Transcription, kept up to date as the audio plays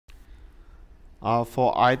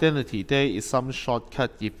For identity, there is some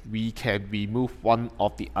shortcut if we can remove one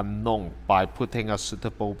of the unknown by putting a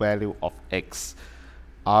suitable value of x.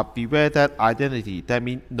 Beware that identity, that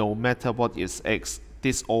means no matter what is x,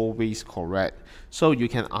 this always correct. So you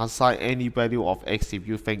can assign any value of x if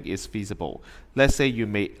you think is feasible. Let's say you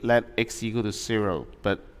may let x equal to 0,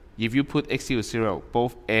 but if you put x equal to 0,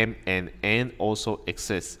 both m and n also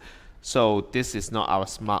exist. So this is not our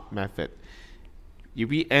smart method. If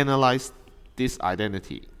we analyze this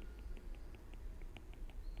identity,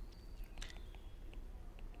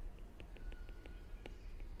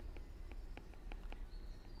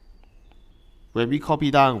 when we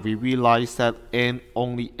copy down, we realize that n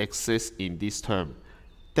only exists in this term.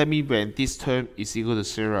 That means when this term is equal to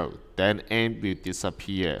 0, then n will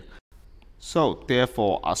disappear. So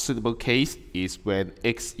therefore, a suitable case is when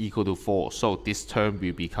x equal to 4. So this term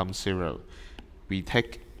will become 0. We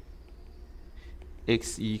take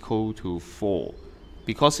x equal to 4.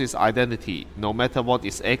 Because it's identity, no matter what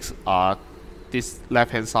is x, this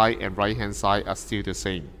left hand side and right hand side are still the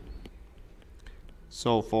same.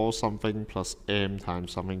 So 4 something plus m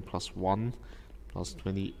times something plus 1 plus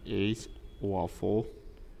 28 over 4.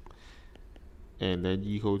 And then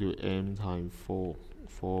equal to m times 4.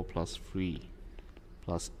 4 plus 3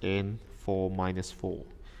 plus n 4 minus 4.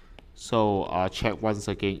 So check once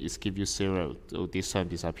again, is give you 0. So this term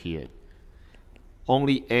disappeared.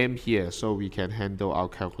 Only m here, so we can handle our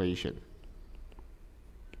calculation.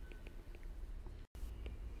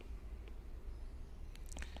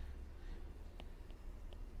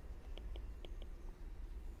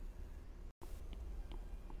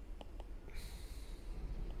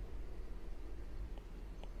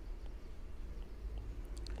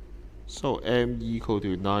 So m equal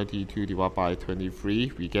to 92 divided by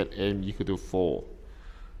 23, we get m equal to 4.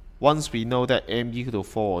 Once we know that m equal to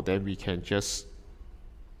 4, then we can just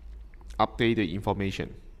update the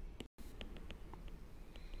information.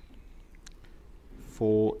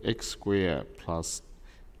 4x squared plus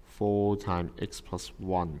 4 times x plus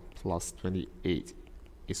 1 plus 28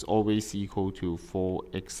 is always equal to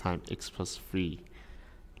 4x times x plus 3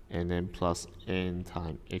 and then plus n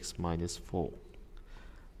times x minus 4.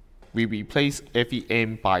 We replace every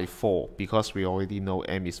m by 4 because we already know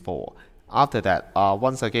m is 4. After that,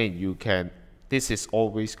 once again, this is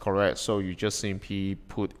always correct, so you just simply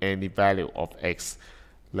put any value of x.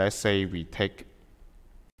 Let's say we take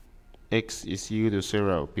x is equal to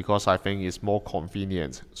 0 because I think it's more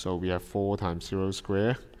convenient. So we have 4 times 0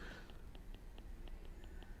 squared.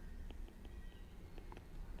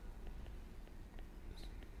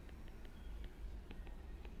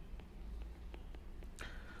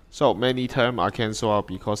 So many terms are cancelled out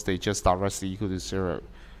because they just directly equal to 0.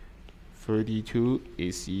 32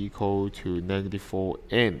 is equal to negative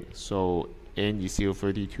 4n. So n is equal to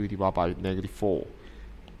 32 divided by negative 4.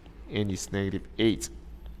 N is negative 8.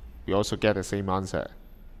 We also get the same answer.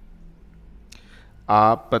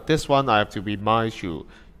 But this one I have to remind you,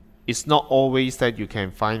 it's not always that you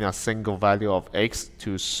can find a single value of x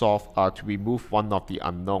to remove one of the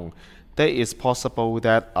unknown. There is possible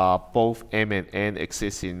that both m and n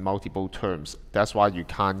exist in multiple terms. That's why you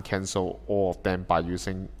can't cancel all of them by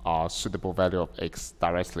using a suitable value of x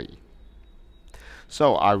directly.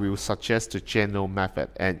 So I will suggest the general method,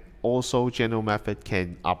 and also general method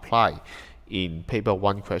can apply in paper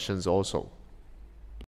 1 questions also.